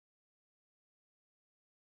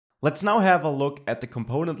Let's now have a look at the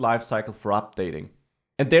component lifecycle for updating.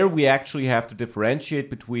 And there we actually have to differentiate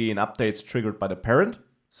between updates triggered by the parent,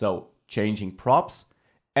 so changing props,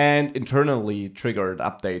 and internally triggered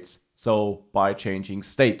updates, so by changing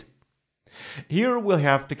state. Here we'll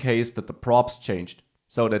have the case that the props changed,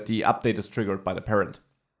 so that the update is triggered by the parent.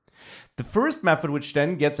 The first method which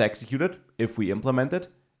then gets executed, if we implement it,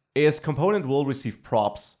 is component will receive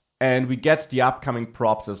props, and we get the upcoming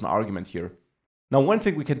props as an argument here. Now one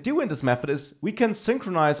thing we can do in this method is we can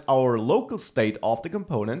synchronize our local state of the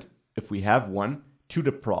component, if we have one, to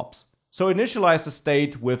the props. So initialize the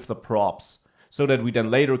state with the props, so that we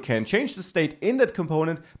then later can change the state in that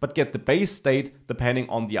component, but get the base state depending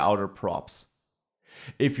on the outer props.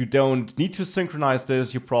 If you don't need to synchronize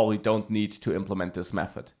this, you probably don't need to implement this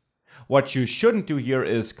method. What you shouldn't do here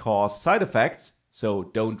is cause side effects, so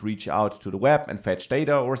don't reach out to the web and fetch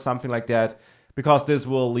data or something like that, because this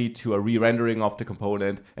will lead to a re-rendering of the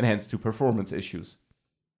component and hence to performance issues.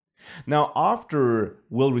 Now after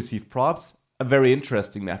will receive props, a very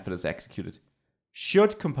interesting method is executed.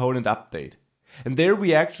 Should component update. And there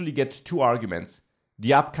we actually get two arguments,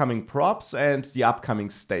 the upcoming props and the upcoming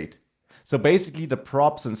state. So basically the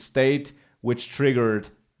props and state which triggered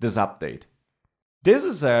this update. This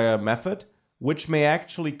is a method which may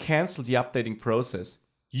actually cancel the updating process.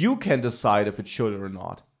 You can decide if it should or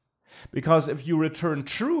not. Because if you return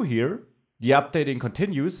true here, the updating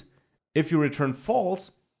continues. If you return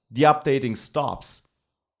false, the updating stops.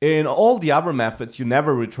 In all the other methods, you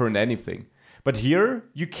never return anything. But here,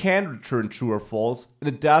 you can return true or false, and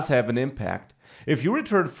it does have an impact. If you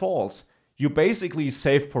return false, you basically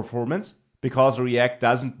save performance, because React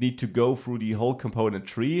doesn't need to go through the whole component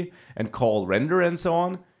tree and call render and so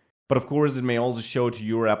on. But of course, it may also show to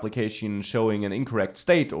your application showing an incorrect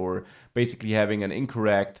state or basically having an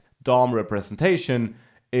incorrect DOM representation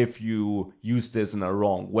if you use this in a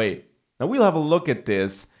wrong way. Now we'll have a look at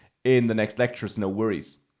this in the next lectures, no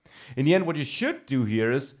worries. In the end, what you should do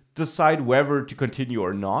here is decide whether to continue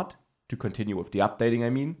or not, to continue with the updating,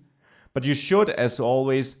 I mean. But you should, as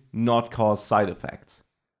always, not cause side effects.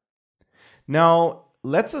 Now,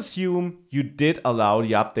 let's assume you did allow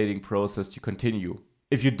the updating process to continue.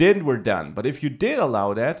 If you didn't, we're done. But if you did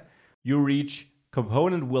allow that, you reach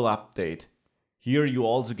component will update. Here you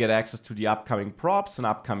also get access to the upcoming props and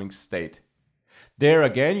upcoming state. There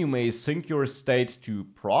again, you may sync your state to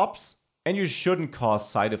props, and you shouldn't cause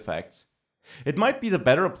side effects. It might be the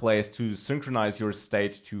better place to synchronize your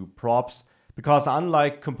state to props, because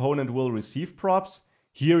unlike component will receive props,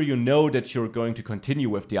 here you know that you're going to continue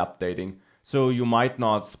with the updating, so you might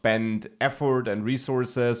not spend effort and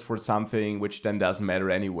resources for something which then doesn't matter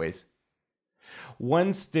anyways.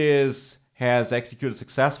 Once this has executed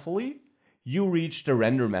successfully, you reach the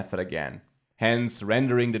render method again, hence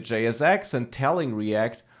rendering the JSX and telling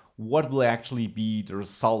React what will actually be the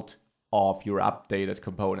result of your updated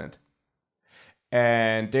component.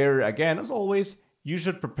 And there again, as always, you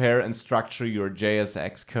should prepare and structure your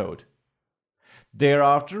JSX code.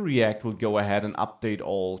 Thereafter, React will go ahead and update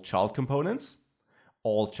all child components,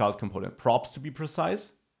 all child component props to be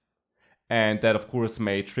precise. And that of course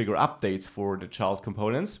may trigger updates for the child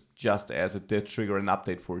components, just as it did trigger an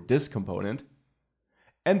update for this component.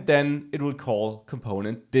 And then it will call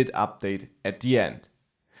component did update at the end.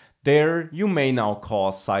 There you may now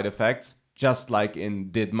cause side effects, just like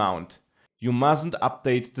in did mount. You mustn't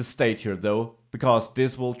update the state here though, because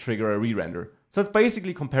this will trigger a re-render. So it's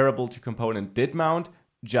basically comparable to component did mount,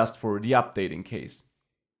 just for the updating case.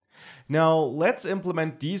 Now let's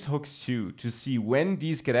implement these hooks too to see when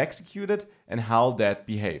these get executed and how that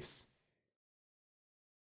behaves.